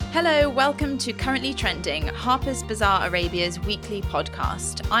Hello, welcome to Currently Trending, Harper's Bazaar Arabia's weekly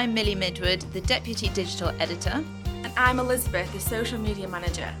podcast. I'm Millie Midwood, the Deputy Digital Editor. And I'm Elizabeth, the Social Media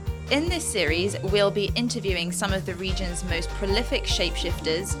Manager. In this series, we'll be interviewing some of the region's most prolific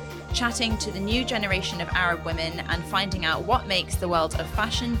shapeshifters, chatting to the new generation of Arab women, and finding out what makes the world of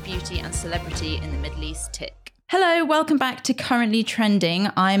fashion, beauty, and celebrity in the Middle East tick. Hello, welcome back to Currently Trending.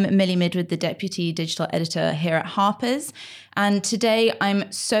 I'm Millie Midwood, the Deputy Digital Editor here at Harper's. And today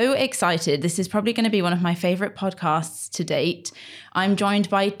I'm so excited. This is probably going to be one of my favorite podcasts to date. I'm joined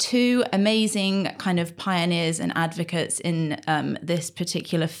by two amazing kind of pioneers and advocates in this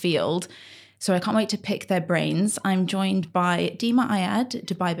particular field. So I can't wait to pick their brains. I'm joined by Dima Ayad,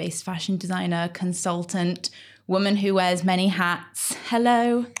 Dubai-based fashion designer, consultant, woman who wears many hats.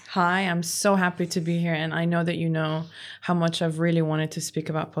 Hello. Hi, I'm so happy to be here. And I know that you know how much I've really wanted to speak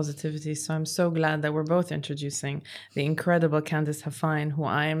about positivity. So I'm so glad that we're both introducing the incredible Candice Hafine, who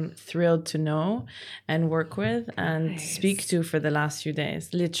I'm thrilled to know and work with and speak to for the last few days.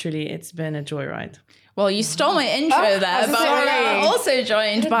 Literally, it's been a joyride. Well, you stole my intro there, but we're also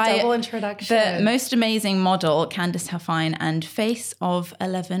joined by double introduction. The most amazing model, Candice Hafine, and face of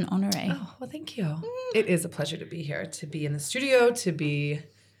 11 Honoré. Oh, well, thank you. It is a pleasure to be here, to be in the studio, to be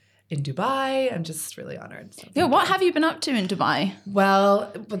in Dubai. I'm just really honored. So Yeah, what have you been up to in Dubai?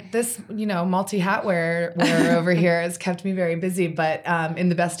 Well, but this, multi-hat wear over here has kept me very busy, but in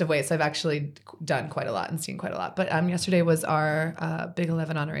the best of ways. So I've actually done quite a lot and seen quite a lot. But yesterday was our big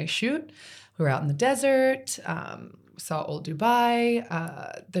 11 Honoré shoot. We were out in the desert, saw old Dubai.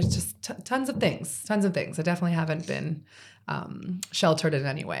 There's just tons of things. I definitely haven't been sheltered in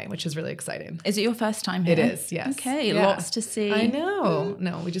any way, which is really exciting. Is it your first time here? It is, yes. Okay, Yeah. lots to see. I know.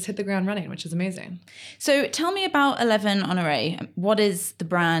 No, we just hit the ground running, which is amazing. So tell me about 11 Honoré. What is the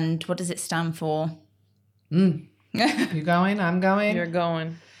brand? What does it stand for? You going? I'm going? You're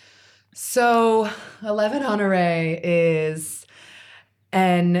going. So 11 Honoré is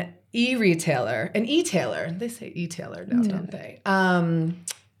an e-retailer, an e-tailer. They say e-tailer now, don't they?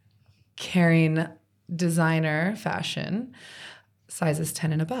 Carrying designer fashion, sizes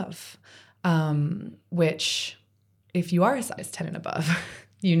 10 and above, which if you are a size 10 and above,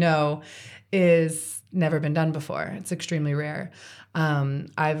 is never been done before. It's extremely rare.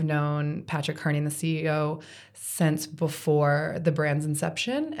 I've known Patrick Kearney, the CEO, since before the brand's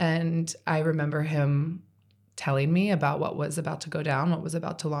inception, and I remember him telling me about what was about to go down, what was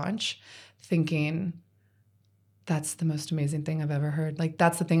about to launch, thinking, that's the most amazing thing I've ever heard. Like,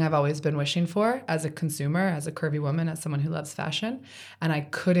 that's the thing I've always been wishing for as a consumer, as a curvy woman, as someone who loves fashion. And I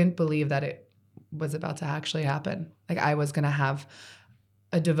couldn't believe that it was about to actually happen. Like, I was going to have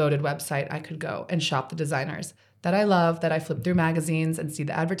a devoted website I could go and shop the designers that I love, that I flip through magazines and see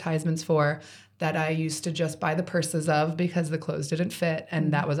the advertisements for, that I used to just buy the purses of because the clothes didn't fit,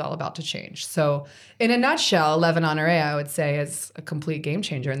 and that was all about to change. So in a nutshell, 11 Honoré, I would say, is a complete game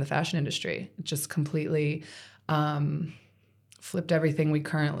changer in the fashion industry. It just completely flipped everything we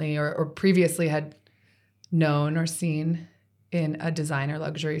currently or previously had known or seen in a designer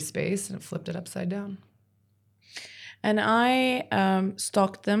luxury space, and it flipped it upside down. And I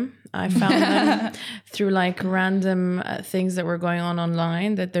stalked them. I found them through random things that were going on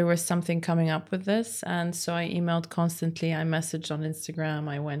online, that there was something coming up with this. And so I emailed constantly. I messaged on Instagram.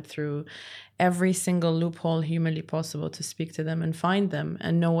 I went through every single loophole humanly possible to speak to them and find them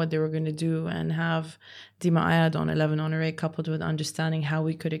and know what they were going to do, and have Dima Ayad on 11 Honoré coupled with understanding how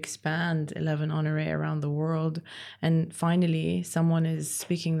we could expand 11 Honoré around the world. And finally, someone is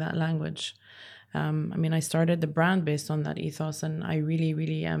speaking that language. I started the brand based on that ethos, and I really,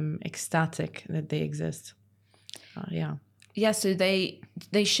 really am ecstatic that they exist. Yeah, so they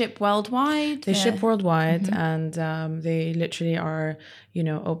ship worldwide? They ship worldwide, and they literally are,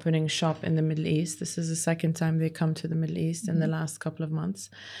 opening shop in the Middle East. This is the second time they come to the Middle East in the last couple of months.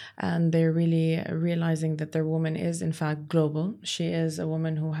 And they're really realizing that their woman is, in fact, global. She is a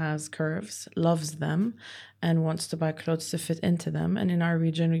woman who has curves, loves them, and wants to buy clothes to fit into them. And in our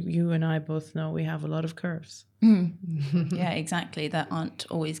region, you and I both know we have a lot of curves. Yeah, exactly. That aren't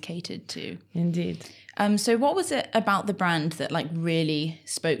always catered to. Indeed. So what was it about the brand that really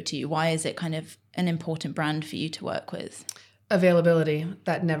spoke to you? Why is it kind of an important brand for you to work with? Availability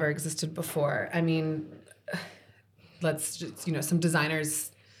that never existed before. Let's just, some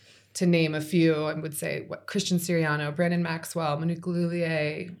designers, to name a few, I would say Christian Siriano, Brandon Maxwell, Monique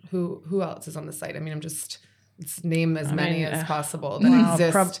Lullier, who else is on the site? Let's name as many as possible that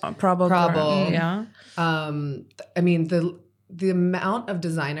exist. Probable. Yeah. The amount of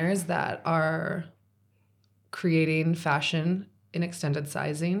designers that are creating fashion in extended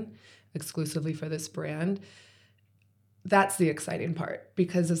sizing exclusively for this brand that's the exciting part,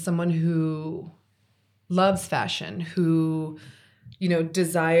 because as someone who loves fashion, who, you know,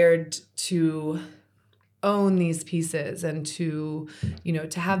 desired to own these pieces and to, you know,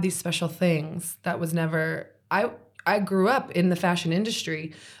 to have these special things, that was never, I grew up in the fashion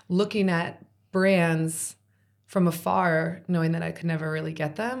industry looking at brands from afar, knowing that I could never really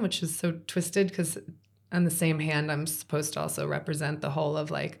get them, which is so twisted, because on the same hand, I'm supposed to also represent the whole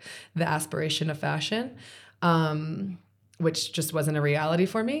of like the aspiration of fashion, which just wasn't a reality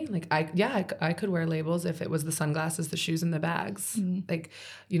for me. Like I could wear labels if it was the sunglasses, the shoes, and the bags. Like,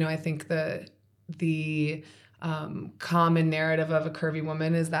 you know, I think the common narrative of a curvy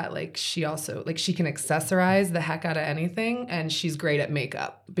woman is that like she also like she can accessorize the heck out of anything, and she's great at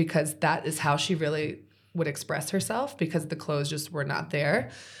makeup because that is how she really would express herself, because the clothes just were not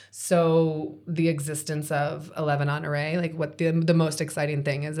there. So the existence of 11 Honoré, like what the most exciting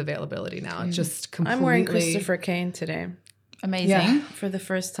thing is availability now. It's just completely. I'm wearing Christopher Kane today. Amazing. Yeah. For the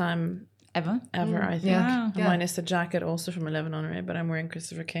first time Ever, I think. Yeah. Yeah. Minus the jacket also from 11 Honoré, but I'm wearing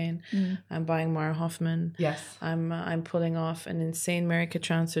Christopher Kane. I'm buying Mara Hoffman. Yes. I'm pulling off an insane Mary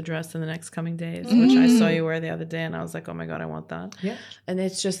Katranso dress in the next coming days, which I saw you wear the other day, and I was like, oh my God, I want that. Yeah. And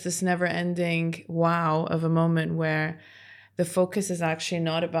it's just this never ending wow of a moment where the focus is actually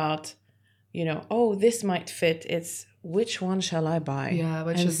not about, you know, oh, this might fit. It's which one shall I buy? Yeah,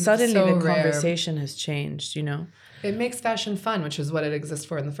 which and is suddenly so the rare. conversation has changed, you know? It makes fashion fun, which is what it exists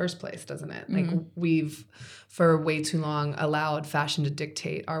for in the first place, doesn't it? Like we've, for way too long, allowed fashion to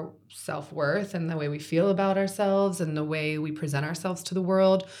dictate our self-worth and the way we feel about ourselves and the way we present ourselves to the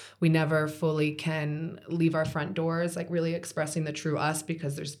world. We never fully can leave our front doors, like really expressing the true us,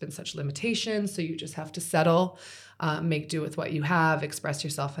 because there's been such limitations. So you just have to settle, make do with what you have, express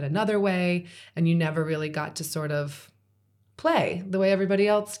yourself in another way. And you never really got to sort of play the way everybody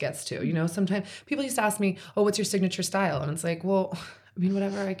else gets to. You know, sometimes people used to ask me, oh, what's your signature style? And it's like, well, I mean,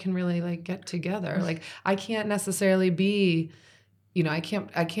 whatever I can really like get together. Like I can't necessarily be, you know, I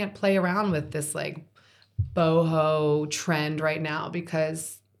can't play around with this like boho trend right now,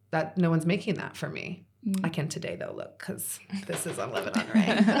 because that no one's making that for me. I can today though, look, because this is 11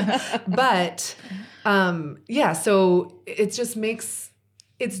 Honoré. But yeah, so it just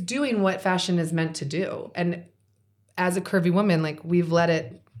it's doing what fashion is meant to do. And as a curvy woman, like we've let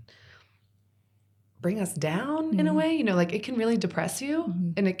it bring us down in a way, you know, like it can really depress you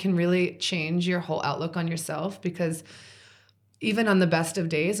and it can really change your whole outlook on yourself, because even on the best of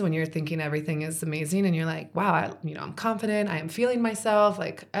days when you're thinking everything is amazing and you're like, wow, I'm confident, I am feeling myself,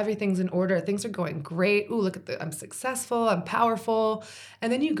 like everything's in order, things are going great. Ooh, look at I'm successful, I'm powerful.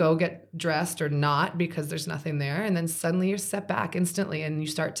 And then you go get dressed or not because there's nothing there. And then suddenly you're set back instantly and you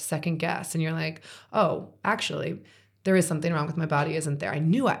start to second guess and you're like, oh, actually, there is something wrong with my body, isn't there? I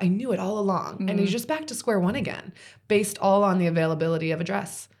knew it all along. And you're just back to square one again, based all on the availability of a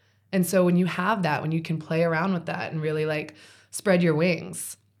dress. And so when you have that, when you can play around with that and really like spread your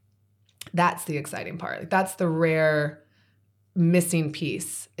wings, that's the exciting part. Like, that's the rare missing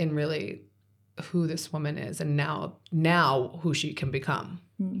piece in really who this woman is and now who she can become,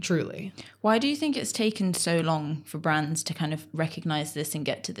 truly. Why do you think it's taken so long for brands to kind of recognize this and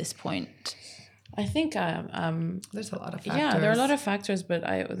get to this point? I think there's a lot of factors. Yeah, there are a lot of factors, but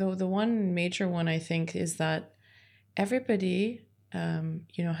the one major one I think is that everybody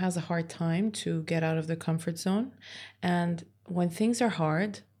has a hard time to get out of the comfort zone, and when things are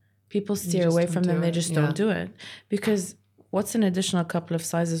hard, people steer away from them. They just don't do it, because what's an additional couple of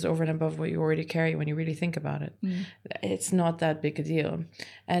sizes over and above what you already carry when you really think about it? It's not that big a deal.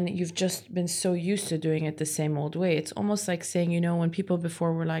 And you've just been so used to doing it the same old way. It's almost like saying, when people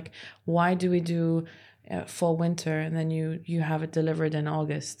before were like, why do we do fall winter, and then you have it delivered in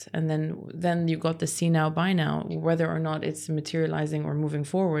August, and then you got the see now buy now, whether or not it's materializing or moving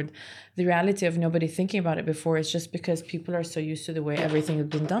forward. The reality of nobody thinking about it before is just because people are so used to the way everything had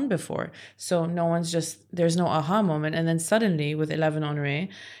been done before. So there's no aha moment, and then suddenly with 11 Honoré,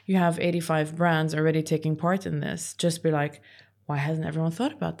 you have 85 brands already taking part in this. Just be like, why hasn't everyone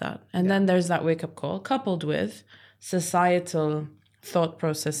thought about that? And then there's that wake up call coupled with societal thought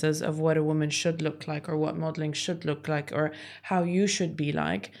processes of what a woman should look like, or what modeling should look like, or how you should be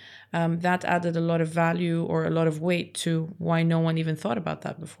like. That added a lot of value or a lot of weight to why no one even thought about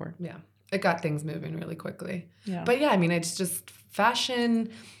that before. Yeah, it got things moving really quickly. Yeah. But yeah, it's just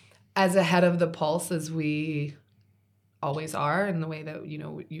fashion as ahead of the pulse as we always are, in the way that,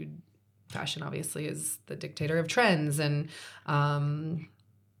 fashion obviously is the dictator of trends and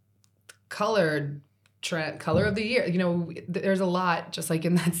color of the year. There's a lot, just like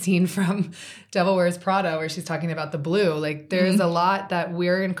in that scene from Devil Wears Prada where she's talking about the blue. Like there's a lot that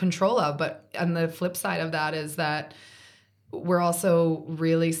we're in control of. But on the flip side of that is that we're also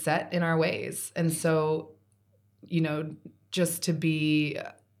really set in our ways. And so, you know, just to be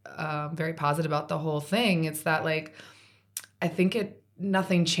very positive about the whole thing, it's that like, I think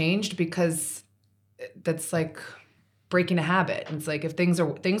nothing changed because that's like breaking a habit. It's like if things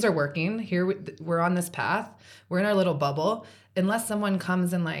are working here, we're on this path, we're in our little bubble, unless someone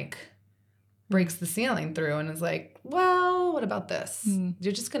comes and like breaks the ceiling through and is like, well, what about this?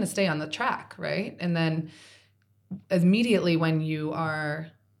 You're just going to stay on the track, right? And then immediately when you are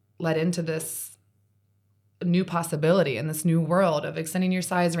led into this new possibility and this new world of extending your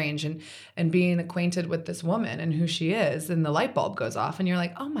size range and being acquainted with this woman and who she is, and the light bulb goes off and you're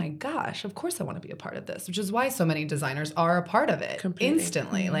like, oh my gosh, of course I want to be a part of this, which is why so many designers are a part of it. Completely.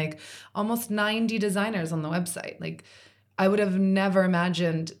 Instantly. Like almost 90 designers on the website. Like I would have never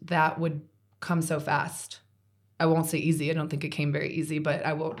imagined that would come so fast. I won't say easy. I don't think it came very easy, but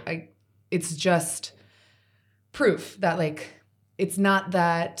it's just proof that like, it's not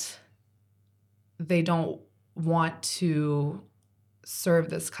that they don't want to serve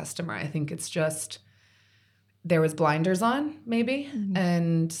this customer. I think it's just there was blinders on maybe,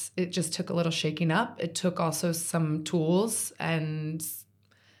 and it just took a little shaking up. It took also some tools and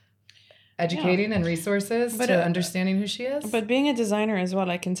educating and resources to understanding who she is. But being a designer as well,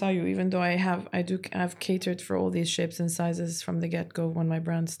 I can tell you, even though I've catered for all these shapes and sizes from the get-go when my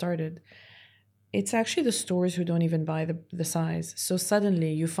brand started, it's actually the stores who don't even buy the size. So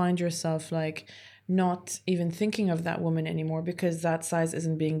suddenly you find yourself like not even thinking of that woman anymore because that size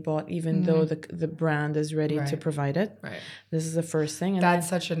isn't being bought, even though the brand is ready to provide it. Right. This is the first thing. And that's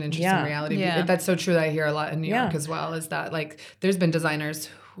such an interesting reality. Yeah. That's so true that I hear a lot in New York as well, is that like there's been designers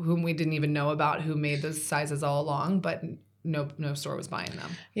whom we didn't even know about who made those sizes all along, but no store was buying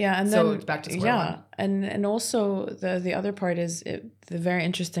them. Yeah, and so then it's back to square one. And also the other part is the very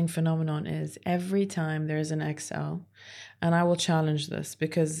interesting phenomenon is every time there's an XL, and I will challenge this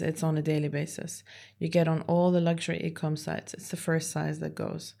because it's on a daily basis. You get on all the luxury e-com sites, it's the first size that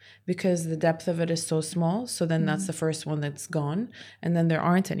goes because the depth of it is so small. So then that's the first one that's gone, and then there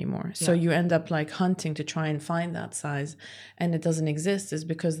aren't anymore. So you end up like hunting to try and find that size, and it doesn't exist. Is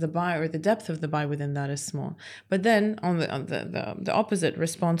because the buy or the depth of the buy within that is small. But then on the opposite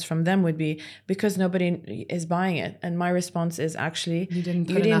response from them would be because nobody is buying it, and my response is actually you didn't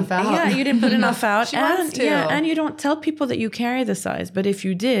put enough out. Yeah, you didn't put enough out, She wants to. And you don't tell people that you carry the size. But if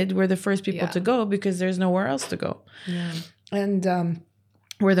you did, we're the first people to go because there's nowhere else to go. Yeah. And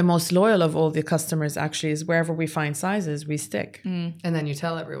we're the most loyal of all the customers, actually, is wherever we find sizes, we stick. And then you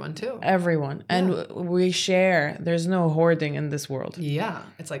tell everyone too. Everyone. And we share. There's no hoarding in this world. Yeah.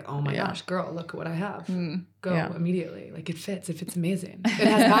 It's like, oh my gosh, girl, look at what I have. Go immediately. Like it fits amazing. It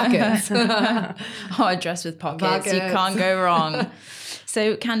has pockets. A dress with pockets. You can't go wrong.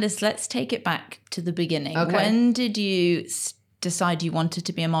 So Candice, let's take it back to the beginning. Okay. When did you decide you wanted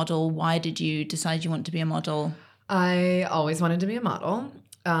to be a model? Why did you decide you want to be a model? I always wanted to be a model.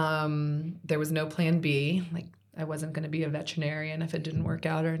 There was no plan B. Like I wasn't going to be a veterinarian if it didn't work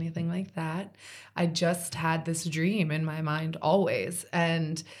out or anything like that. I just had this dream in my mind always.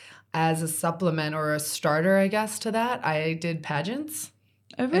 And as a supplement or a starter, I guess, to that, I did pageants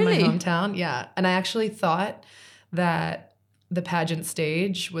in my hometown. Yeah. And I actually thought that the pageant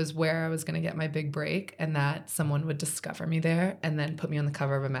stage was where I was going to get my big break and that someone would discover me there and then put me on the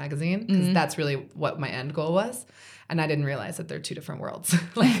cover of a magazine because that's really what my end goal was. And I didn't realize that they're two different worlds.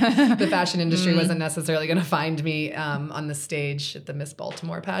 Like the fashion industry wasn't necessarily going to find me on the stage at the Miss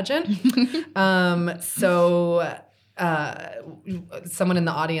Baltimore pageant. Someone in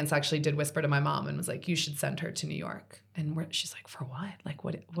the audience actually did whisper to my mom and was like, you should send her to New York. And she's like, for what? Like,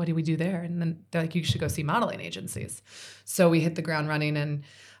 what do we do there? And then they're like, you should go see modeling agencies. So we hit the ground running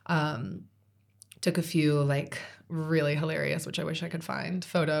and took a few like really hilarious, which I wish I could find,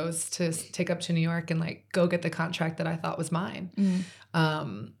 photos to take up to New York and like go get the contract that I thought was mine.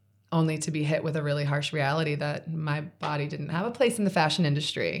 Only to be hit with a really harsh reality that my body didn't have a place in the fashion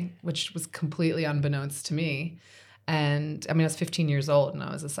industry, which was completely unbeknownst to me. And I mean, I was 15 years old and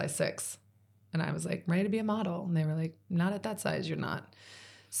I was a size 6 and I was like ready to be a model. And they were like, not at that size, you're not.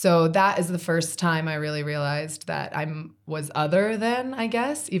 So that is the first time I really realized that I was other than, I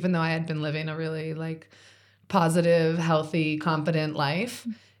guess, even though I had been living a really like positive, healthy, confident life.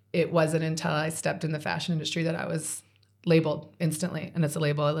 It wasn't until I stepped in the fashion industry that I was labeled instantly. And it's a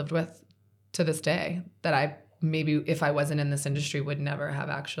label I lived with to this day that I maybe if I wasn't in this industry would never have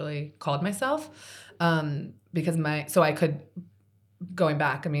actually called myself. Because I could, going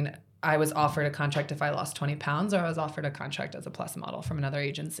back, I mean, I was offered a contract if I lost 20 pounds or I was offered a contract as a plus model from another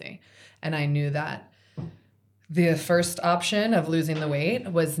agency. And I knew that the first option of losing the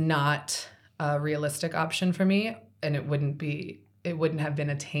weight was not a realistic option for me and it wouldn't have been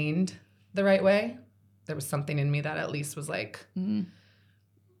attained the right way. There was something in me that at least was like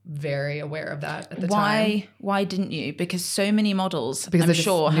very aware of that at the time. Why didn't you? Because so many models, Because I'm I just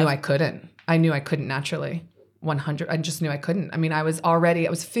sure, knew I couldn't. I knew I couldn't naturally. 100. I just knew I couldn't. I mean, I was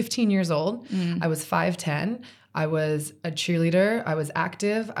 15 years old. I was 5'10". I was a cheerleader. I was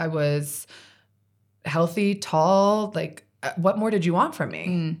active. I was healthy, tall. Like, what more did you want from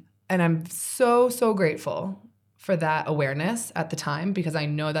me? And I'm so, so grateful for that awareness at the time, because I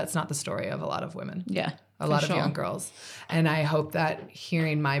know that's not the story of a lot of women. Yeah. A lot of young girls. And I hope that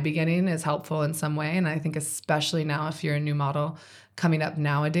hearing my beginning is helpful in some way. And I think especially now, if you're a new model coming up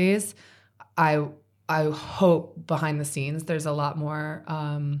nowadays, I hope behind the scenes there's a lot more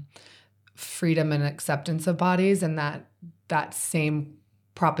freedom and acceptance of bodies, and that same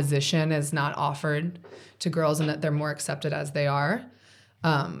proposition is not offered to girls, and that they're more accepted as they are,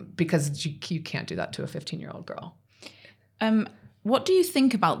 because you can't do that to a 15-year-old girl. What do you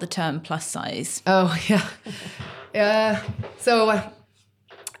think about the term plus size? Oh, yeah. So,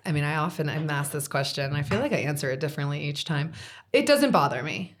 I mean, I'm asked this question. I feel like I answer it differently each time. It doesn't bother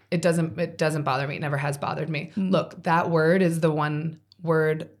me. It doesn't bother me. It never has bothered me. Look, that word is the one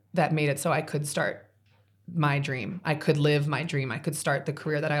word that made it so I could start my dream. I could live my dream. I could start the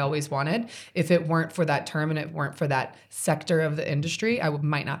career that I always wanted. If it weren't for that term and it weren't for that sector of the industry, I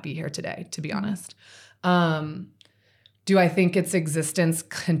might not be here today, to be honest. Do I think its existence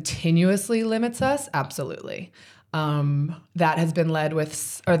continuously limits us? Absolutely. That has been met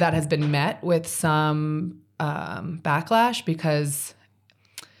with some backlash, because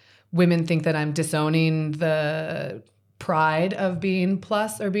women think that I'm disowning the pride of being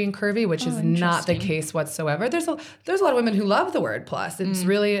plus or being curvy, which is not the case whatsoever. There's a lot of women who love the word plus. It's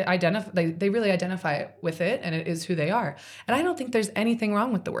really they really identify with it, and it is who they are. And I don't think there's anything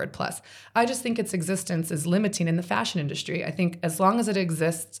wrong with the word plus. I just think its existence is limiting in the fashion industry. I think as long as it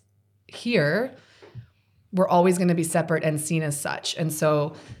exists here, we're always going to be separate and seen as such. And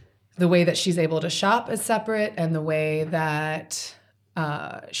so the way that she's able to shop is separate, and the way that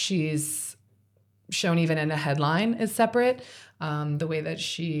she's shown even in a headline is separate. The way that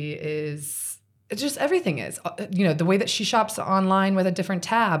she is, just everything is, the way that she shops online with a different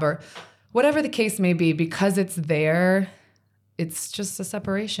tab or whatever the case may be, because it's there, it's just a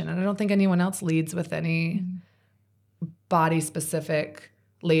separation. And I don't think anyone else leads with any body specific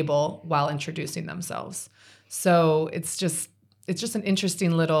label while introducing themselves. So it's just an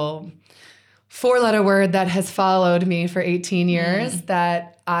interesting little 4-letter word that has followed me for 18 years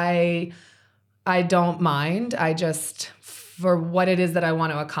that I don't mind. I just, for what it is that I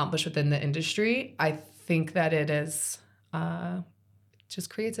want to accomplish within the industry, I think that it is just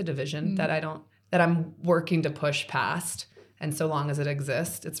creates a division that I'm working to push past. And so long as it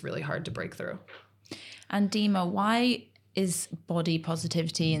exists, it's really hard to break through. And Dima, why is body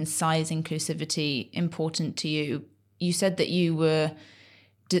positivity and size inclusivity important to you? You said that you've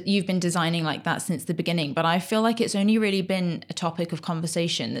been designing like that since the beginning, but I feel like it's only really been a topic of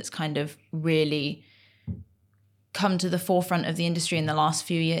conversation that's kind of really come to the forefront of the industry in the last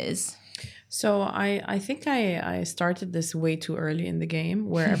few years. So I think I started this way too early in the game,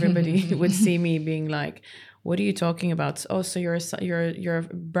 where everybody would see me being like, what are you talking about? Oh, so you're a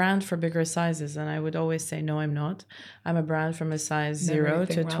brand for bigger sizes. And I would always say, no, I'm not. I'm a brand from a size 0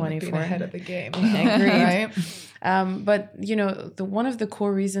 to 24. Being ahead of the game. Agreed. Right? But, one of the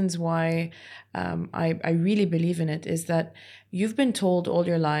core reasons why I really believe in it is that you've been told all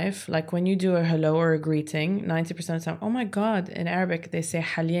your life, like when you do a hello or a greeting, 90% of the time, oh my God, in Arabic, they say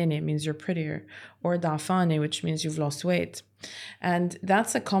halyani, it means you're prettier, or da'fani, which means you've lost weight. And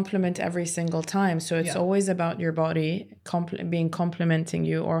that's a compliment every single time. So it's always about your body being complimenting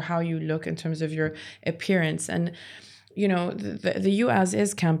you, or how you look in terms of your appearance. And the You As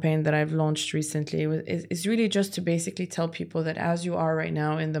Is campaign that I've launched recently is really just to basically tell people that as you are right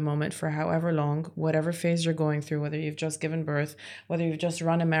now in the moment, for however long, whatever phase you're going through, whether you've just given birth, whether you've just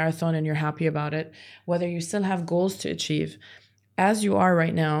run a marathon and you're happy about it, whether you still have goals to achieve, as you are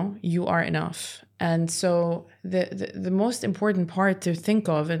right now, you are enough. And so the most important part to think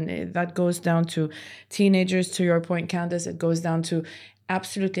of, and that goes down to teenagers, to your point, Candace, it goes down to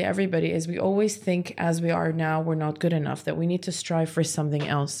absolutely everybody, is we always think as we are now, we're not good enough, that we need to strive for something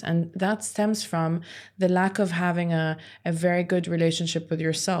else. And that stems from the lack of having a very good relationship with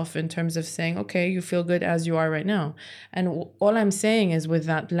yourself, in terms of saying, okay, you feel good as you are right now. And all I'm saying is, with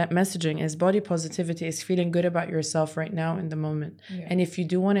that messaging, is body positivity is feeling good about yourself right now in the moment. Yeah. And if you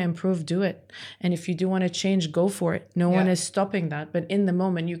do want to improve, do it. And if you do want to change, go for it. No one is stopping that. But in the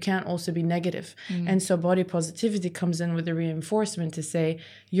moment, you can't also be negative. And so body positivity comes in with a reinforcement to say,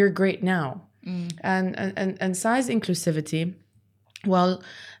 you're great now. And size inclusivity, well,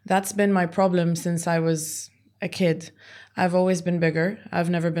 that's been my problem since I was a kid. I've always been bigger. I've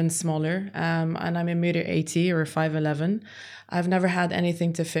never been smaller. And I'm a meter 80 or 5'11". I've never had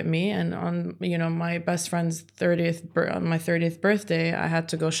anything to fit me. And on, my best friend's on my 30th birthday, I had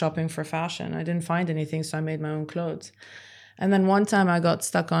to go shopping for fashion. I didn't find anything, so I made my own clothes. And then one time I got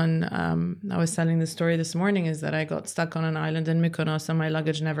stuck on, I was telling the story this morning, is that I got stuck on an island in Mykonos and my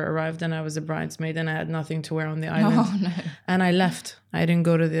luggage never arrived, and I was a bridesmaid and I had nothing to wear on the island. Oh, no. And I left. I didn't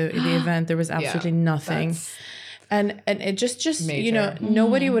go to the event. There was absolutely nothing. And it just major.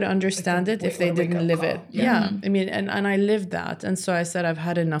 Nobody would understand it if they didn't live it. Yeah. I mean, and I lived that. And so I said, I've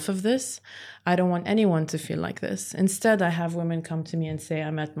had enough of this. I don't want anyone to feel like this. Instead, I have women come to me and say,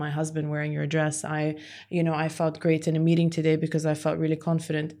 I met my husband wearing your dress. I felt great in a meeting today because I felt really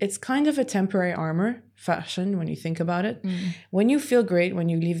confident. It's kind of a temporary armor, fashion, when you think about it. When you feel great when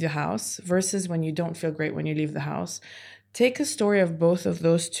you leave the house versus when you don't feel great when you leave the house, take a story of both of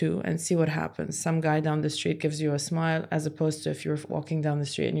those two and see what happens. Some guy down the street gives you a smile, as opposed to if you were walking down the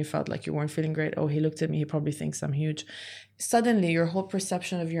street and you felt like you weren't feeling great. Oh, he looked at me. He probably thinks I'm huge. Suddenly, your whole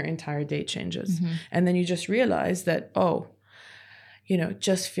perception of your entire day changes. And then you just realize that,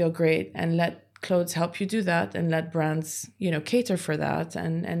 just feel great and let clothes help you do that, and let brands, cater for that,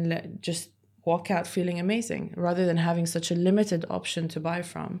 and just walk out feeling amazing rather than having such a limited option to buy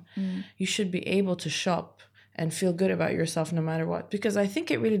from. You should be able to shop and feel good about yourself no matter what. Because I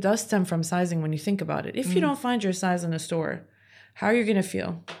think it really does stem from sizing when you think about it. If you don't find your size in a store, how are you going to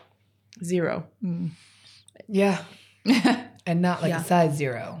feel? 0. Yeah. And not like a size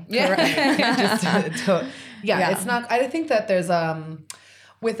 0. Yeah. It's not, I think that there's,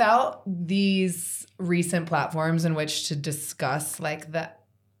 without these recent platforms in which to discuss like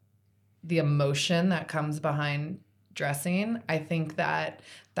the emotion that comes behind dressing, I think that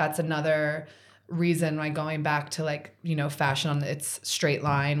that's another reason why, going back to fashion on its straight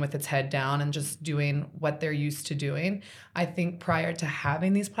line with its head down and just doing what they're used to doing. I think prior to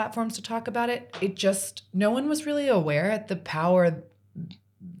having these platforms to talk about it, no one was really aware at the power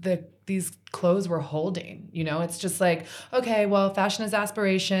these clothes were holding. It's just like, okay, well, fashion is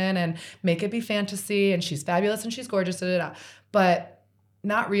aspiration and make it be fantasy and she's fabulous and she's gorgeous, but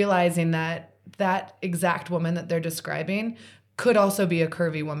not realizing that exact woman that they're describing could also be a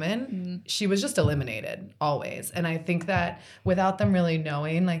curvy woman. She was just eliminated always. And I think that without them really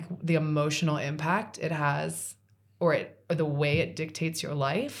knowing like the emotional impact it has, or the way it dictates your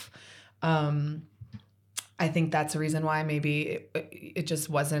life, I think that's the reason why maybe it just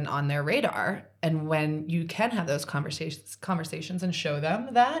wasn't on their radar. And when you can have those conversations and show them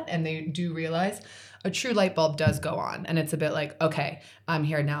that, and they do realize, a true light bulb does go on. And it's a bit like, okay, I'm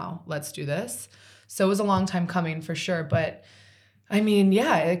here now. Let's do this. So it was a long time coming for sure. But I mean,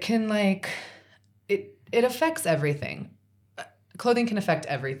 yeah, it can it affects everything. Clothing can affect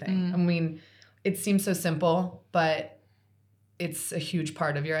everything. I mean, it seems so simple, but it's a huge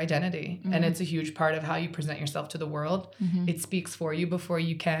part of your identity. And it's a huge part of how you present yourself to the world. It speaks for you before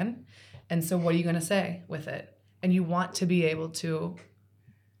you can. And so what are you going to say with it? And you want to be able to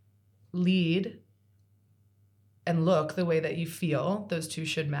lead and look the way that you feel. Those two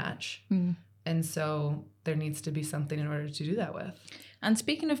should match. And so there needs to be something in order to do that with. And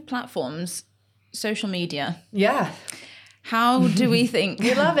speaking of platforms, social media. Yeah. How do we think?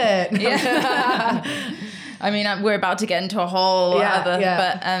 We love it. Yeah. I mean, we're about to get into a whole other,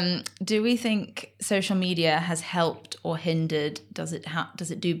 but do we think social media has helped or hindered? Does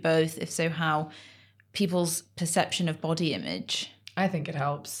it do both? If so, how? People's perception of body image? I think it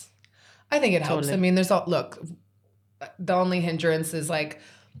helps. I mean, the only hindrance is like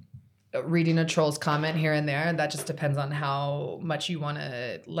reading a troll's comment here and there. That just depends on how much you want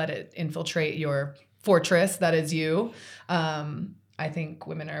to let it infiltrate your fortress that is you. I think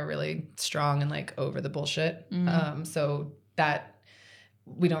women are really strong and like over the bullshit. So that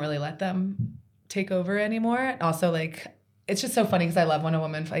we don't really let them take over anymore. Also, like, it's just so funny because I love when a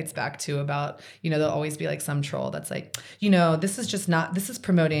woman fights back too about, there'll always be like some troll that's like, this is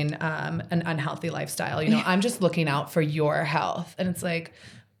promoting an unhealthy lifestyle. I'm just looking out for your health. And it's like,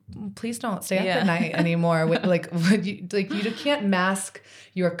 please don't stay up at night anymore. You can't mask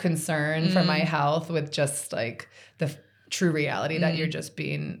your concern for my health with just like the true reality that you're just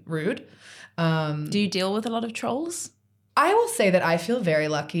being rude. Do you deal with a lot of trolls? I will say that I feel very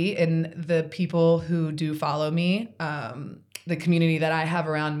lucky in the people who do follow me. the community that I have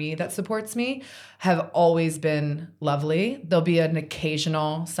around me that supports me have always been lovely. There'll be an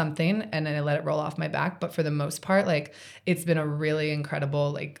occasional something and then I let it roll off my back. But for the most part, like it's been a really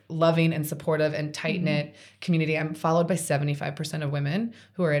incredible, like loving and supportive and tight-knit community. I'm followed by 75% of women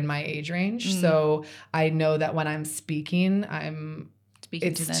who are in my age range. So I know that when I'm speaking,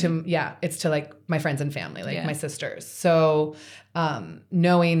 it's to like my friends and family, like my sisters. So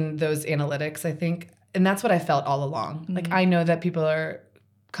knowing those analytics, I think, and that's what I felt all along. Like I know that people are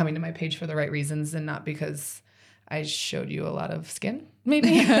coming to my page for the right reasons and not because I showed you a lot of skin,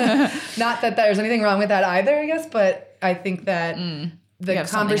 maybe. Not that there's anything wrong with that either, I guess, but I think that the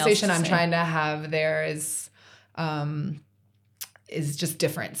conversation I'm trying to have there is just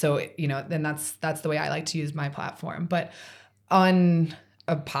different. So, you know, then that's the way I like to use my platform. But on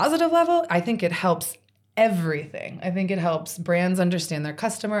a positive level, I think it helps everything. I think it helps brands understand their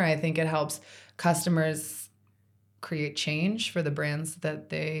customer. I think it helps customers create change for the brands that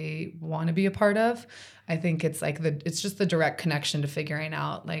they want to be a part of. I think it's like it's just the direct connection to figuring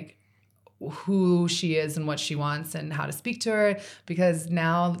out like who she is and what she wants and how to speak to her, because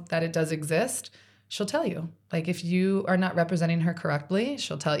now that it does exist, she'll tell you. Like if you are not representing her correctly,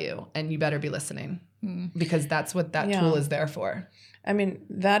 she'll tell you, and you better be listening because that's what that tool is there for. I mean,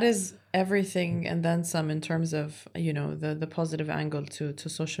 that is everything and then some in terms of, you know, the positive angle to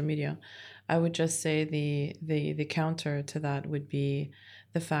social media. I would just say the counter to that would be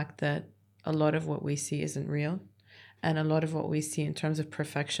the fact that a lot of what we see isn't real, and a lot of what we see in terms of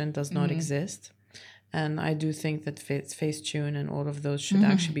perfection does not exist. And I do think that Facetune and all of those should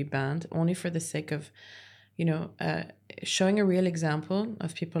actually be banned, only for the sake of, you know, showing a real example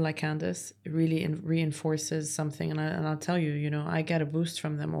of people like Candace really reinforces something. And I'll tell you, you know, I get a boost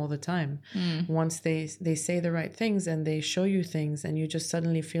from them all the time. Once they say the right things and they show you things, and you just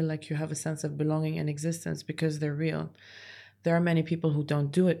suddenly feel like you have a sense of belonging and existence because they're real. There are many people who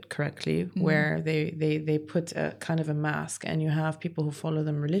don't do it correctly, where they put a kind of a mask, and you have people who follow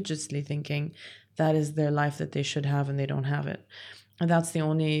them religiously thinking that is their life that they should have, and they don't have it. And that's the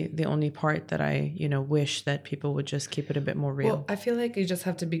only part that I, you know, wish that people would just keep it a bit more real. Well, I feel like you just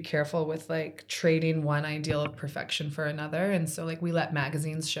have to be careful with like trading one ideal of perfection for another. And so like we let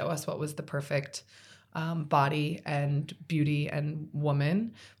magazines show us what was the perfect body and beauty and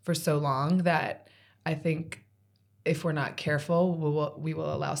woman for so long that I think if we're not careful, we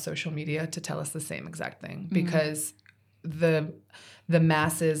will allow social media to tell us the same exact thing, because the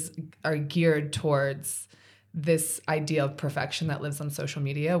masses are geared towards this idea of perfection that lives on social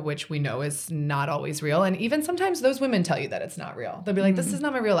media, which we know is not always real. And even sometimes those women tell you that it's not real. They'll be like, this is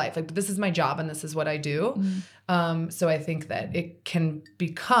not my real life. Like, but this is my job and this is what I do. So I think that it can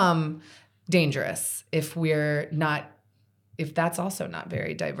become dangerous if that's also not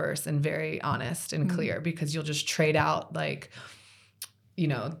very diverse and very honest and clear, because you'll just trade out like, you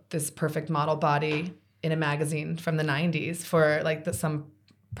know, this perfect model body in a magazine from the 90s for like some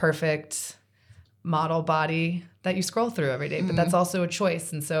perfect model body that you scroll through every day. But that's also a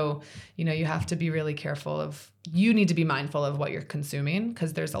choice. And so, you know, you have to be really careful you need to be mindful of what you're consuming,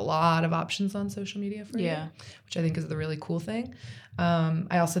 because there's a lot of options on social media for you, which I think is the really cool thing.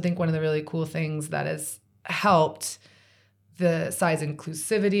 I also think one of the really cool things that has helped the size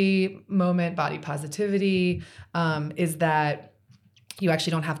inclusivity moment, body positivity, is that you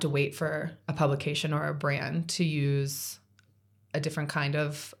actually don't have to wait for a publication or a brand to use a different kind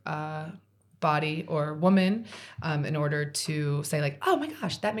of body or woman in order to say like, oh my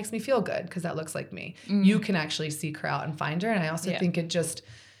gosh, that makes me feel good because that looks like me. You can actually seek her out and find her. And I also think it just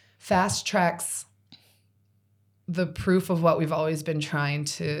fast tracks the proof of what we've always been trying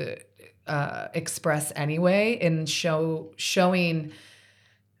to express anyway, in showing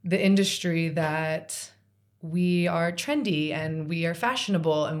the industry that we are trendy and we are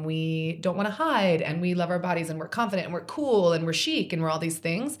fashionable and we don't want to hide and we love our bodies and we're confident and we're cool and we're chic and we're all these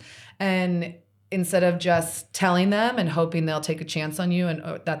things. And instead of just telling them and hoping they'll take a chance on you and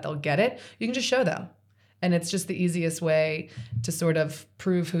that they'll get it, you can just show them. And it's just the easiest way to sort of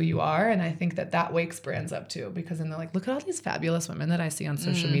prove who you are. And I think that wakes brands up too, because then they're like, look at all these fabulous women that I see on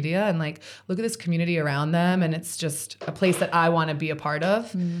social media, and like, look at this community around them. And it's just a place that I want to be a part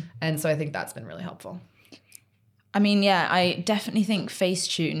of. And so I think that's been really helpful. I mean, yeah, I definitely think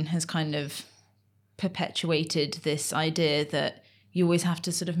Facetune has kind of perpetuated this idea that you always have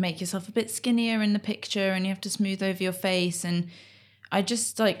to sort of make yourself a bit skinnier in the picture and you have to smooth over your face. And I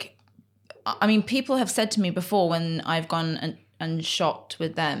just like, I mean, people have said to me before when I've gone and shopped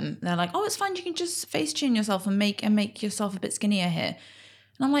with them, they're like, oh, it's fine, you can just Facetune yourself and make yourself a bit skinnier here.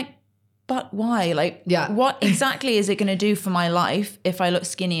 And I'm like, but why? Like, what exactly is it going to do for my life if I look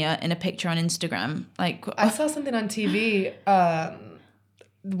skinnier in a picture on Instagram? Like, I saw something on TV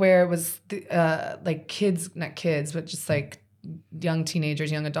where it was like kids, not kids, but just like young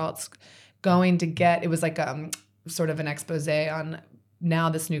teenagers, young adults going to get, it was like sort of an expose on now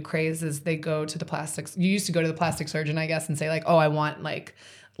this new craze is they go to the plastics. You used to go to the plastic surgeon, I guess, and say like, oh, I want like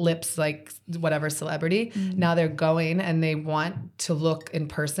lips like whatever celebrity. Now they're going and they want to look in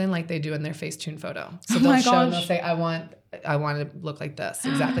person like they do in their Facetune photo. So they'll show and they'll say, I want to look like this.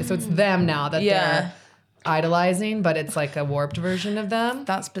 Exactly. So it's them now that they're idolizing, but it's like a warped version of them.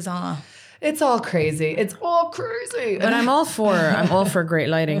 That's bizarre. It's all crazy. It's all crazy. But I'm all for great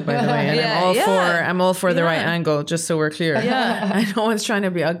lighting, by the way. And I'm all for the right angle, just so we're clear. Yeah. No one's trying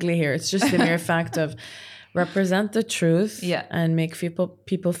to be ugly here. It's just the mere fact of represent the truth and make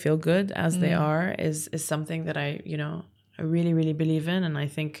people feel good as they are is something that I really, really believe in. And I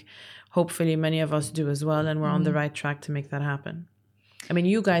think hopefully many of us do as well. And we're on the right track to make that happen. I mean,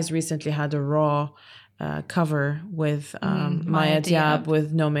 you guys recently had a Raw cover with Maya Diab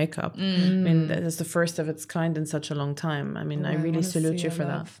with no makeup. I mean, that's the first of its kind in such a long time. I mean, I really salute you for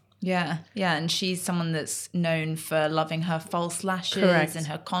that. Yeah, and she's someone that's known for loving her false lashes and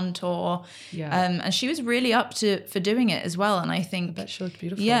her contour. And she was really up for doing it as well. And I think that she looked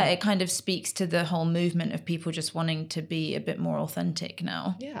beautiful. Yeah, it kind of speaks to the whole movement of people just wanting to be a bit more authentic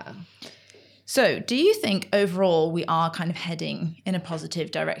now. Yeah. So do you think overall we are kind of heading in a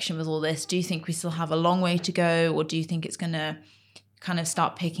positive direction with all this? Do you think we still have a long way to go, or do you think it's going to kind of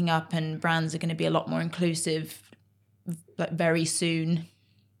start picking up and brands are going to be a lot more inclusive like very soon?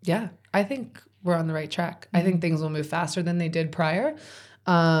 Yeah, I think we're on the right track. I think things will move faster than they did prior.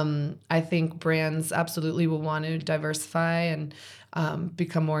 I think brands absolutely will want to diversify and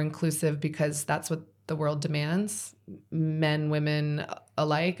become more inclusive because that's what the world demands, men, women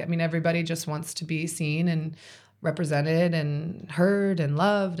alike. I mean, everybody just wants to be seen and represented and heard and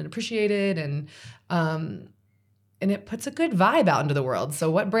loved and appreciated. And it puts a good vibe out into the world. So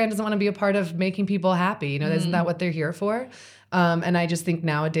what brand doesn't want to be a part of making people happy? Isn't that what they're here for? And I just think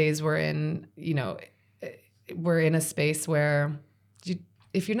nowadays we're in a space where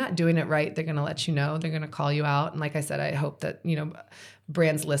if you're not doing it right, they're going to let you know. They're going to call you out. And like I said, I hope that,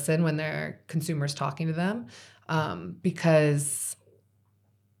 brands listen when their consumers talking to them because,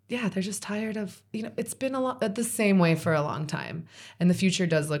 they're just tired of, it's been the same way for a long time. And the future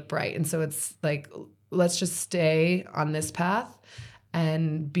does look bright. And so it's like, let's just stay on this path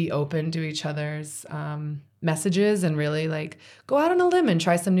and be open to each other's messages and really like go out on a limb and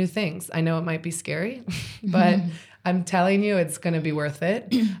try some new things. I know it might be scary, but I'm telling you, it's going to be worth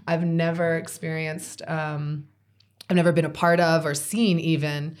it. I've never experienced, I've never been a part of or seen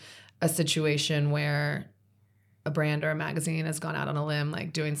even a situation where a brand or a magazine has gone out on a limb,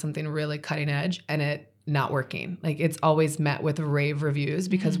 like doing something really cutting edge and it not working. Like it's always met with rave reviews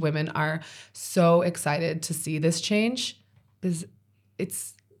because women are so excited to see this change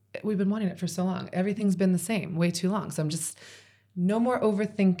because we've been wanting it for so long. Everything's been the same way too long. So I'm just no more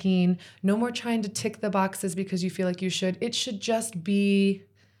overthinking, no more trying to tick the boxes because you feel like you should. It should just be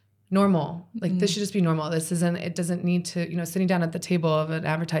normal. Like this should just be normal. It doesn't need to, sitting down at the table of an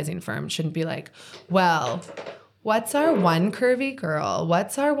advertising firm shouldn't be like, well, what's our one curvy girl?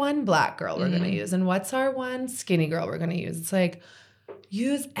 What's our one black girl we're going to use? And what's our one skinny girl we're going to use? It's like,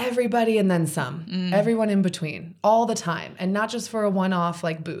 use everybody and then some, everyone in between all the time. And not just for a one-off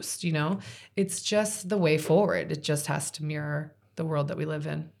like boost, it's just the way forward. It just has to mirror the world that we live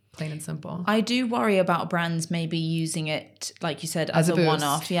in. Plain and simple. I do worry about brands maybe using it, like you said, as a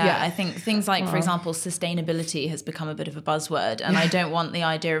one-off. Yeah, I think things like, for example, sustainability has become a bit of a buzzword. And I don't want the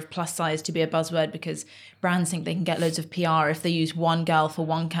idea of plus size to be a buzzword because brands think they can get loads of PR if they use one girl for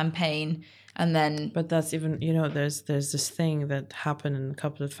one campaign. And then... But that's even, there's this thing that happened in a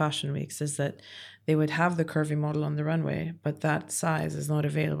couple of fashion weeks is that they would have the curvy model on the runway, but that size is not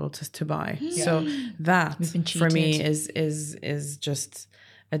available to buy. Yeah. So that, for me, is just...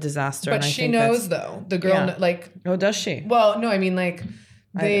 a disaster. But she knows though. The girl oh, does she? Well, no, I mean like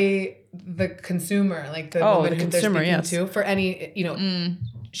the consumer, like the woman who they're speaking to for any,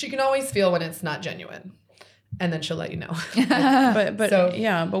 she can always feel when it's not genuine. And then she'll let you know.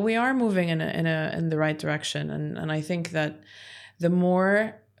 but we are moving in the right direction. And I think that the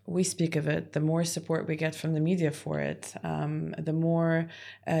more we speak of it, the more support we get from the media for it, the more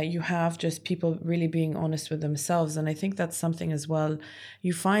you have just people really being honest with themselves. And I think that's something as well.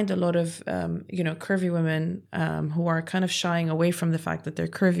 You find a lot of, curvy women who are kind of shying away from the fact that they're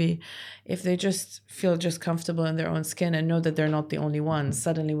curvy. If they just feel just comfortable in their own skin and know that they're not the only ones,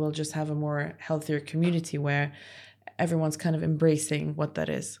 suddenly we'll just have a more healthier community where everyone's kind of embracing what that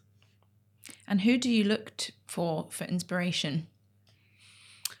is. And who do you look for inspiration?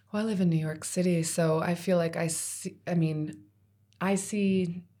 Well, I live in New York City, so I feel like I see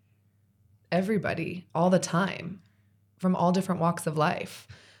everybody all the time from all different walks of life,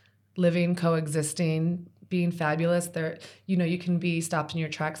 living, coexisting, being fabulous. You can be stopped in your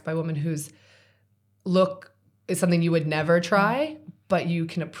tracks by a woman whose look is something you would never try, but you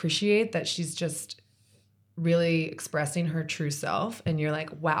can appreciate that she's just really expressing her true self. And you're like,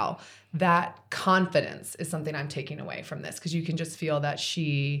 wow, that confidence is something I'm taking away from this, because you can just feel that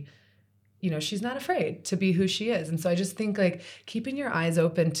she's not afraid to be who she is. And so I just think like keeping your eyes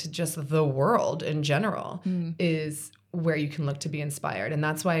open to just the world in general is where you can look to be inspired. And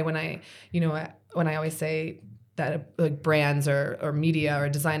that's why when I always say that like brands or media or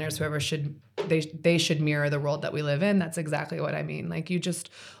designers, whoever should mirror the world that we live in, that's exactly what I mean. Like you just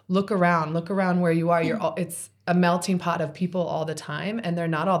look around where you are. It's a melting pot of people all the time, and they're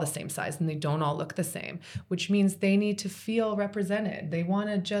not all the same size and they don't all look the same, which means they need to feel represented. They want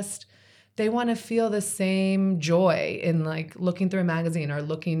to feel the same joy in like looking through a magazine or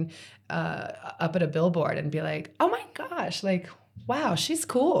looking up at a billboard and be like, oh my gosh, like, wow, she's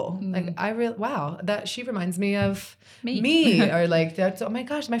cool. Like wow, that she reminds me of me or like that's, oh my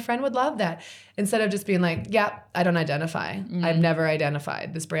gosh, my friend would love that. Instead of just being like, yeah, I don't identify. I've never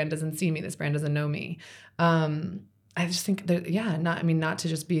identified. This brand doesn't see me. This brand doesn't know me. I just think not to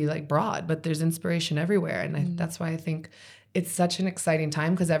just be like broad, but there's inspiration everywhere. And that's why I think it's such an exciting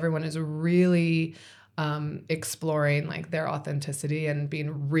time, because everyone is really exploring like their authenticity and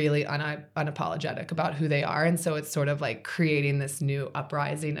being really unapologetic about who they are. And so it's sort of like creating this new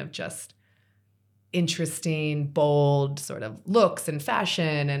uprising of just interesting, bold sort of looks and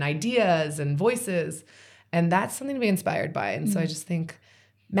fashion and ideas and voices. And that's something to be inspired by. And so I just think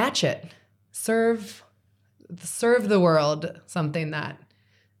match it, serve the world something that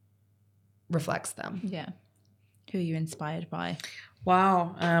reflects them. Yeah. Who are you inspired by?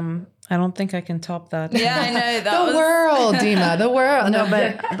 Wow. I don't think I can top that. Yeah, I know. World, Dima, the world. No,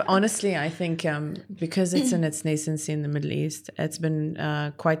 but honestly, I think because it's in its nascency in the Middle East, it's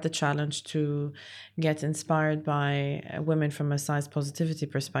been quite the challenge to get inspired by women from a size positivity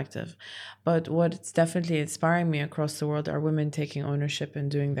perspective. But what's definitely inspiring me across the world are women taking ownership and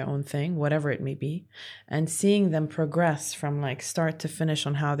doing their own thing, whatever it may be, and seeing them progress from like start to finish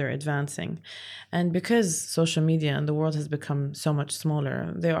on how they're advancing. And because social media and the world has become so much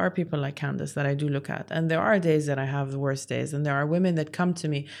smaller, there are people like Candace that I do look at. And there are days that I have the worst days. And there are women that come to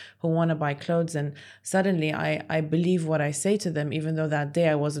me who want to buy clothes. And suddenly I believe what I say to them, even though that day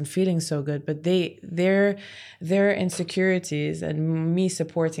I wasn't feeling so good. But their insecurities and me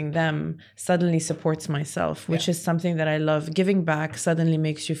supporting them suddenly supports myself, which is something that I love. Giving back suddenly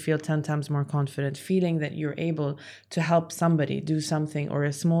makes you feel 10 times more confident. Feeling that you're able to help somebody do something or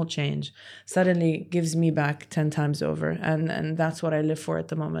a small change suddenly gives me back 10 times over. And that's what I live for at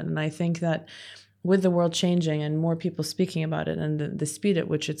the moment. And I think that with the world changing and more people speaking about it and the speed at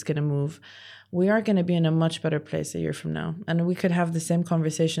which it's going to move, we are going to be in a much better place a year from now. And we could have the same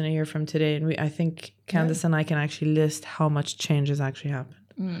conversation a year from today. And I think Candace and I can actually list how much change has actually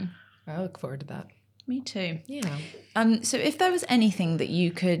happened. I look forward to that. Me too. Yeah. So if there was anything that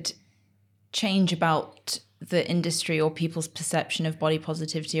you could change about the industry or people's perception of body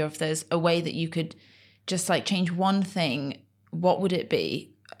positivity, or if there's a way that you could just like change one thing, what would it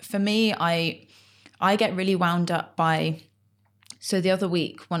be? For me, I get really wound up by... So the other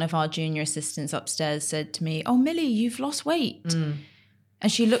week, one of our junior assistants upstairs said to me, "Oh, Millie, you've lost weight."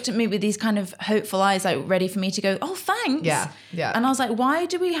 And she looked at me with these kind of hopeful eyes, like ready for me to go, "Oh, thanks." Yeah. And I was like, why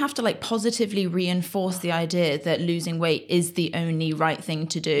do we have to like positively reinforce the idea that losing weight is the only right thing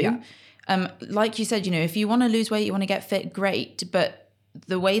to do? Like you said, if you want to lose weight, you want to get fit, great. But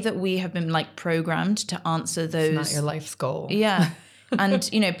the way that we have been like programmed to answer those... It's not your life's goal. Yeah.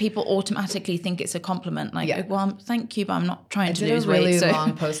 And, people automatically think it's a compliment. Like, well, thank you, but I'm not trying to lose weight. I did a really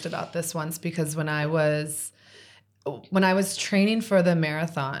long post about this once, because when I was training for the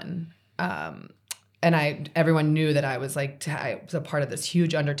marathon, and everyone knew that I was a part of this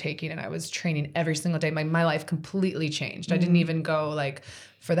huge undertaking, and I was training every single day. My life completely changed. I didn't even go like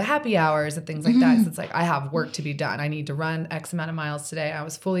for the happy hours and things like that. So it's like, I have work to be done. I need to run X amount of miles today. I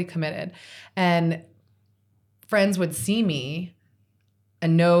was fully committed. And friends would see me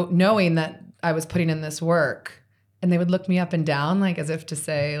and knowing that I was putting in this work, and they would look me up and down, like as if to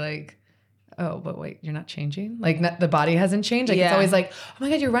say like, "Oh, but wait, you're not changing? Like the body hasn't changed?" Like it's always like, "Oh my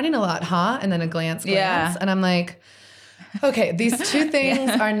God, you're running a lot, huh?" And then a glance. And I'm like, okay, these two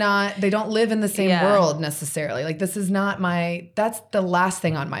things are not, they don't live in the same world necessarily. Like this is not that's the last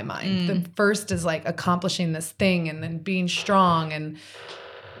thing on my mind. The first is like accomplishing this thing and then being strong and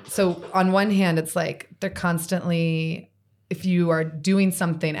so on one hand, it's like they're constantly, if you are doing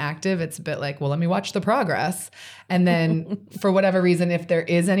something active, it's a bit like, well, let me watch the progress. And then for whatever reason, if there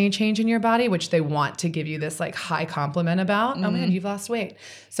is any change in your body, which they want to give you this like high compliment about, oh man, you've lost weight.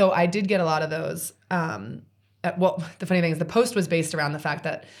 So I did get a lot of those. Well, the funny thing is the post was based around the fact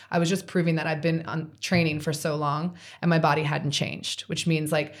that I was just proving that I've been on training for so long and my body hadn't changed, which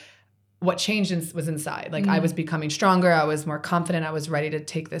means like what changed was inside. Like I was becoming stronger. I was more confident. I was ready to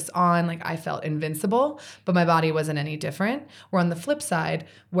take this on. Like I felt invincible, but my body wasn't any different. Where on the flip side,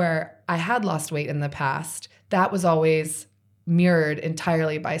 where I had lost weight in the past, that was always mirrored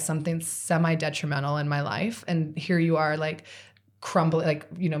entirely by something semi-detrimental in my life. And here you are like crumbling, like,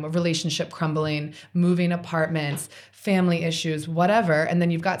 you know, a relationship crumbling, moving apartments, family issues, whatever. And then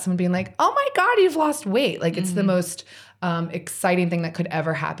you've got someone being like, oh my God, you've lost weight. Like it's the most exciting thing that could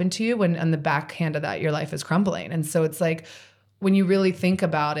ever happen to you when on the backhand of that, your life is crumbling. And so it's like, when you really think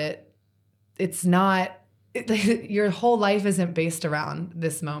about it, it's not, your whole life isn't based around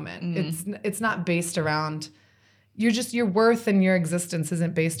this moment. It's not based around, your worth and your existence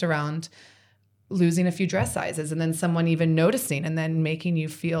isn't based around losing a few dress sizes and then someone even noticing and then making you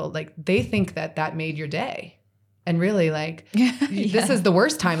feel like they think that that made your day. And really, like, this is the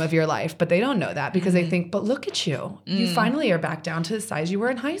worst time of your life, but they don't know that because they think, but look at you. You finally are back down to the size you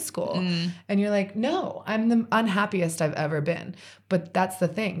were in high school. And you're like, no, I'm the unhappiest I've ever been. But that's the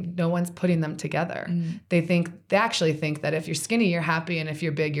thing. No one's putting them together. They actually think that if you're skinny, you're happy. And if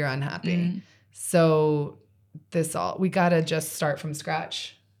you're big, you're unhappy. So we got to just start from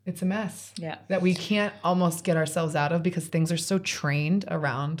scratch. It's a mess that we can't almost get ourselves out of because things are so trained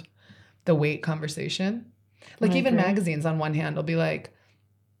around the weight conversation. Like even magazines on one hand will be like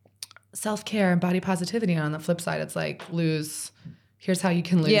self-care and body positivity. And on the flip side, it's like here's how you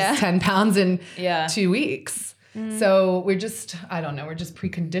can lose 10 pounds in 2 weeks. So we're just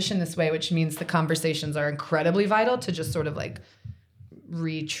preconditioned this way, which means the conversations are incredibly vital to just sort of like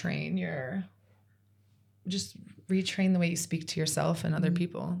retrain the way you speak to yourself and other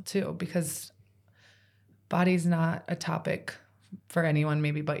people too, because body's not a topic for anyone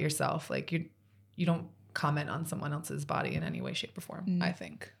maybe but yourself. Like you don't comment on someone else's body in any way, shape, or form, I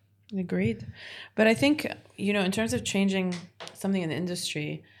think. Agreed. But I think, you know, in terms of changing something in the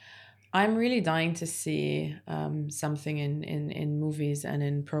industry, I'm really dying to see something in movies and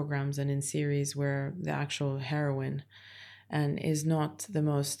in programs and in series where the actual heroine and is not the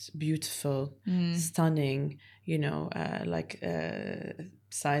most beautiful, stunning, you know,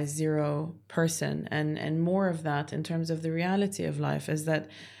 size 0 person. And more of that in terms of the reality of life is that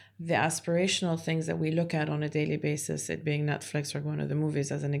the aspirational things that we look at on a daily basis, it being Netflix or one of the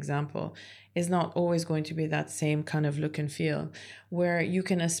movies as an example, is not always going to be that same kind of look and feel, where you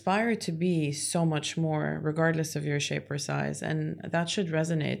can aspire to be so much more regardless of your shape or size. And that should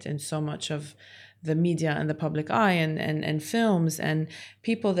resonate in so much of the media and the public eye and films and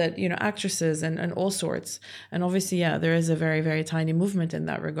people that, you know, actresses and all sorts. And obviously, there is a very, very tiny movement in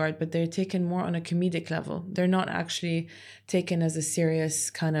that regard, but they're taken more on a comedic level. They're not actually taken as a serious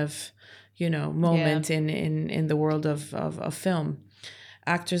kind of, you know, moment in the world of film.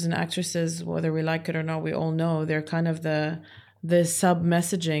 Actors and actresses, whether we like it or not, we all know they're kind of the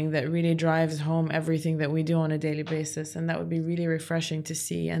sub-messaging that really drives home everything that we do on a daily basis. And that would be really refreshing to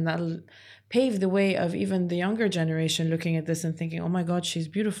see. And that'll pave the way of even the younger generation looking at this and thinking, oh my God, she's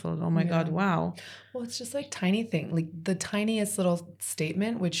beautiful. Oh my God, wow. Well, it's just like tiny thing, like the tiniest little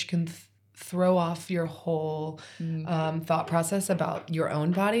statement, which can throw off your whole thought process about your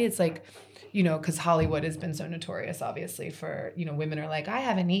own body. It's like, you know, because Hollywood has been so notorious, obviously, for, you know, women are like, I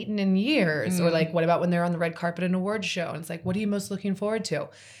haven't eaten in years. Or like, what about when they're on the red carpet at an award show? And it's like, what are you most looking forward to?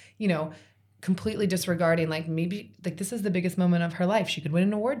 You know, completely disregarding, like, maybe like this is the biggest moment of her life. She could win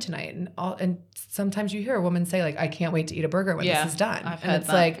an award tonight. And sometimes you hear a woman say, like, I can't wait to eat a burger when this is done. And it's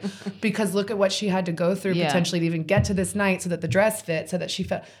like, because look at what she had to go through potentially to even get to this night so that the dress fit, so that she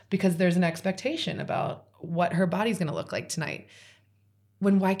felt, because there's an expectation about what her body's going to look like tonight.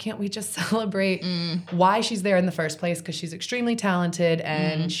 Why can't we just celebrate why she's there in the first place? Because she's extremely talented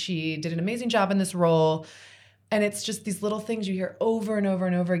and she did an amazing job in this role. And it's just these little things you hear over and over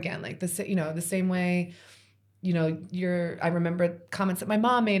and over again. Like this, you know, the same way, you know, I remember comments that my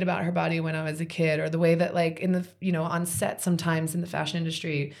mom made about her body when I was a kid, or the way that, like, in the, you know, on set sometimes in the fashion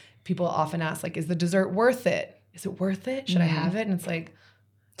industry, people often ask, like, is the dessert worth it? Is it worth it? Should I have it? And it's like,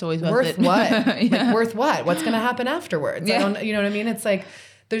 it's always worth it. What? Like, worth what? What's going to happen afterwards? I don't, you know what I mean? It's like,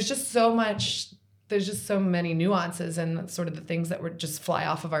 there's just so many nuances and sort of the things that would just fly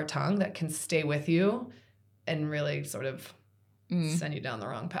off of our tongue that can stay with you and really sort of send you down the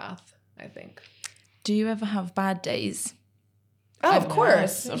wrong path, I think. Do you ever have bad days? Oh, of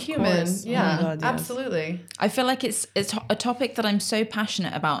course. Of Human. course. Yeah, Oh my God, yes. absolutely. I feel like it's a topic that I'm so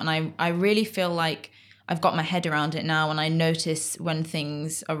passionate about, and I really feel like I've got my head around it now, and I notice when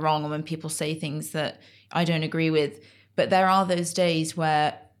things are wrong or when people say things that I don't agree with. But there are those days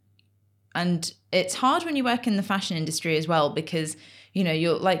where, and it's hard when you work in the fashion industry as well, because, you know,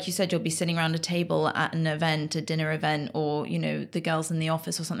 you're, like you said, you'll be sitting around a table at an event, a dinner event, or, you know, the girls in the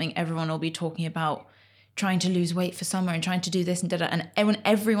office or something, everyone will be talking about trying to lose weight for summer and trying to do this and da-da. And when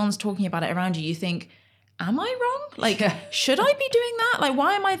everyone's talking about it around you, you think, am I wrong? Like, should I be doing that? Like,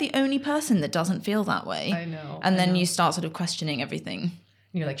 why am I the only person that doesn't feel that way? I know. And then you start sort of questioning everything.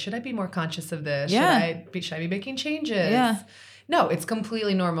 And you're like, should I be more conscious of this? Yeah. Should I be making changes? Yeah. No, it's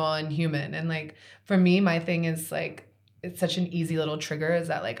completely normal and human. And like, for me, my thing is like, it's such an easy little trigger is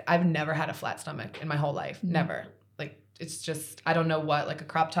that like, I've never had a flat stomach in my whole life. Never. Like, it's just, I don't know what like a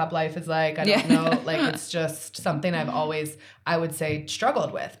crop top life is like. I don't know. Like, it's just something I've always, I would say,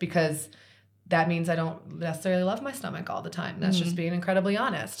 struggled with, because that means I don't necessarily love my stomach all the time. That's just being incredibly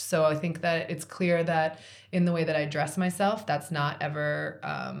honest. So I think that it's clear that in the way that I dress myself, that's not ever,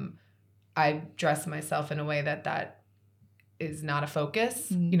 I dress myself in a way that is not a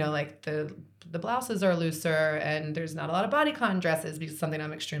focus. You know, like the blouses are looser and there's not a lot of bodycon dresses because it's something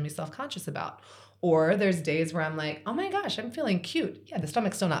I'm extremely self-conscious about. Or there's days where I'm like, oh my gosh, I'm feeling cute. Yeah, the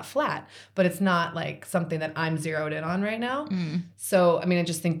stomach's still not flat, but it's not like something that I'm zeroed in on right now. So, I mean, I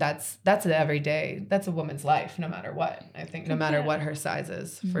just think that's an everyday, that's a woman's life, no matter what. I think no matter what her size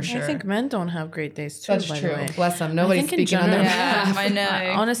is, for sure. I think men don't have great days too, That's by true. the way. Bless them. Nobody's think in speaking on their general- Yeah, behalf. I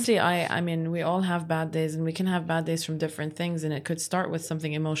know. Honestly, I mean, we all have bad days, and we can have bad days from different things, and it could start with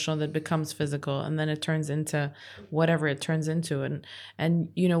something emotional that becomes physical, and then it turns into whatever it turns into. And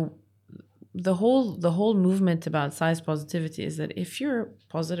you know, the whole movement about size positivity is that if you're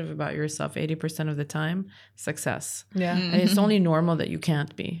positive about yourself 80% of the time, success. Yeah. And it's only normal that you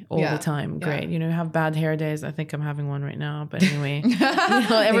can't be all Yeah. the time. Yeah. Great. You know, you have bad hair days. I think I'm having one right now. But anyway, you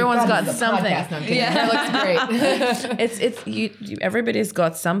know, everyone's got something. That looks great. It's you everybody's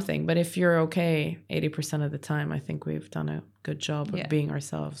got something. But if you're okay 80% of the time, I think we've done a good job of being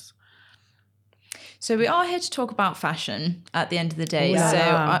ourselves. So we are here to talk about fashion at the end of the day. Yeah.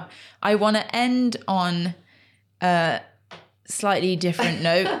 So I want to end on a slightly different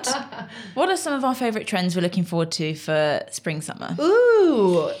note. What are some of our favorite trends we're looking forward to for spring, summer?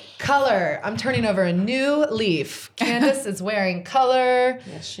 Ooh, color. I'm turning over a new leaf. Candace is wearing color.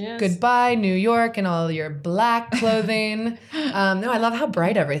 Yes, she is. Goodbye, New York, and all your black clothing. No, I love how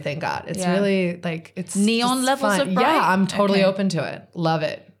bright everything got. It's really like it's Neon just levels fun. of bright? Yeah, I'm totally Okay. open to it. Love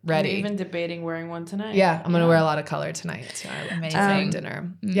it. Ready. I'm even debating wearing one tonight. Yeah, I'm gonna wear a lot of color tonight. Amazing.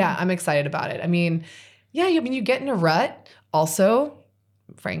 Dinner. Yeah, I'm excited about it. I mean, you get in a rut. Also,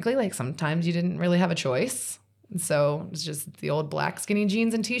 frankly, like sometimes you didn't really have a choice. And so it's just the old black skinny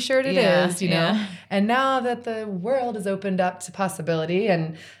jeans and t-shirt it is, you know. And now that the world is opened up to possibility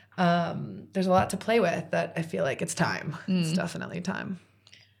and there's a lot to play with, that I feel like it's time. It's definitely time.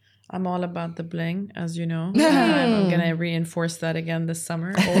 I'm all about the bling, as you know. I'm going to reinforce that again this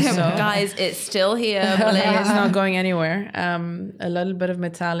summer also. Guys, it's still here. It's not going anywhere. A little bit of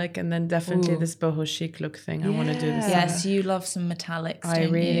metallic, and then definitely this boho chic look thing I want to do this summer. Yes, you love some metallics. I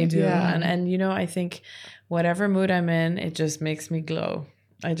don't really you? do. Yeah. And you know, I think whatever mood I'm in, it just makes me glow.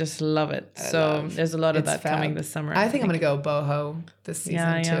 I just love it. So there's a lot of that coming this summer. I think I'm going to go boho this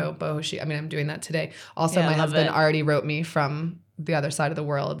season too. Boho chic. I mean, I'm doing that today. Also, Yeah, my I love husband it. already wrote me from the other side of the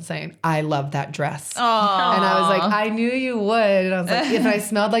world saying, I love that dress. Aw. And I was like, I knew you would. And I was like, if I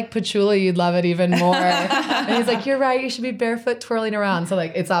smelled like patchouli, you'd love it even more. And he's like, you're right. You should be barefoot twirling around. So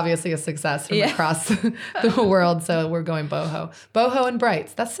like, it's obviously a success from across the world. So we're going boho. Boho and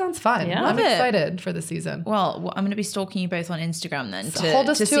brights. That sounds fun. Yeah. I'm Love it. excited for the season. Well, I'm going to be stalking you both on Instagram then to, hold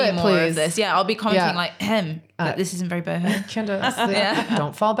us to to see it, more of please. this. Yeah, I'll be commenting Yeah. like, that this isn't very boho. Candace,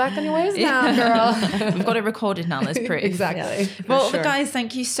 don't fall back on your ways now, girl. We've got it recorded now. There's proof. Exactly. Well, sure. guys,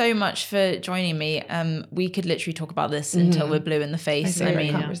 thank you so much for joining me. We could literally talk about this until we're blue in the face. I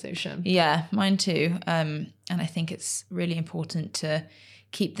mean, Conversation. yeah, mine too. And I think it's really important to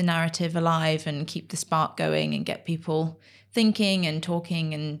keep the narrative alive and keep the spark going and get people thinking and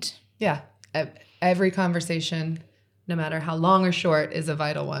talking. And Yeah. Every conversation, no matter how long or short, is a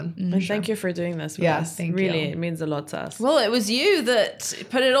vital one. And thank you for doing this with Yeah, us. thank Really, you. it means a lot to us. well, it was you that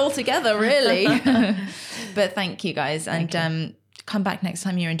put it all together, really. But thank you guys. And come back next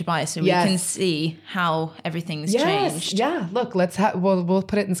time you're in Dubai so we can see how everything's changed. Yeah. Look, we'll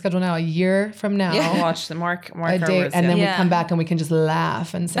put it in schedule now. A year from now. Watch the mark A date, and then we come back and we can just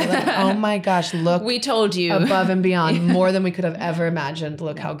laugh and say, like, oh my gosh, look. We told you. Above and beyond, more than we could have ever imagined.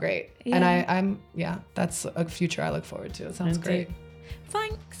 Look how great. And I'm that's a future I look forward to. It sounds great.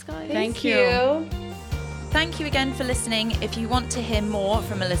 Thanks, guys. Thank you. Thank you again for listening. If you want to hear more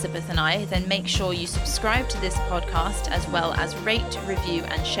from Elizabeth and I, then make sure you subscribe to this podcast as well as rate, review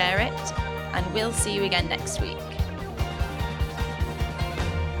and share it. And we'll see you again next week.